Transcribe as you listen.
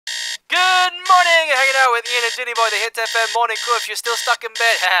Good morning! Hanging out with Ian and Jinnyboy, the Hitz FM morning crew. If you're still stuck in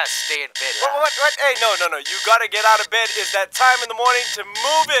bed, stay in bed. What? Hey, no. You gotta get out of bed. It's that time in the morning to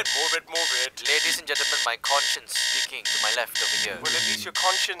move it. Move it. Ladies and gentlemen, my conscience speaking to my left over here. Well, at least your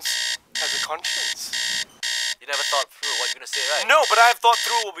conscience has a conscience. You never thought through what you're gonna say, right? No, but I've thought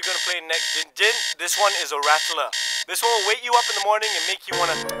through what we're gonna play next. Jin, this one is a rattler. This one will wake you up in the morning and make you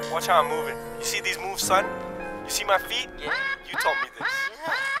wanna watch how I'm moving. You see these moves, son? You see my feet? Yeah. You taught me this.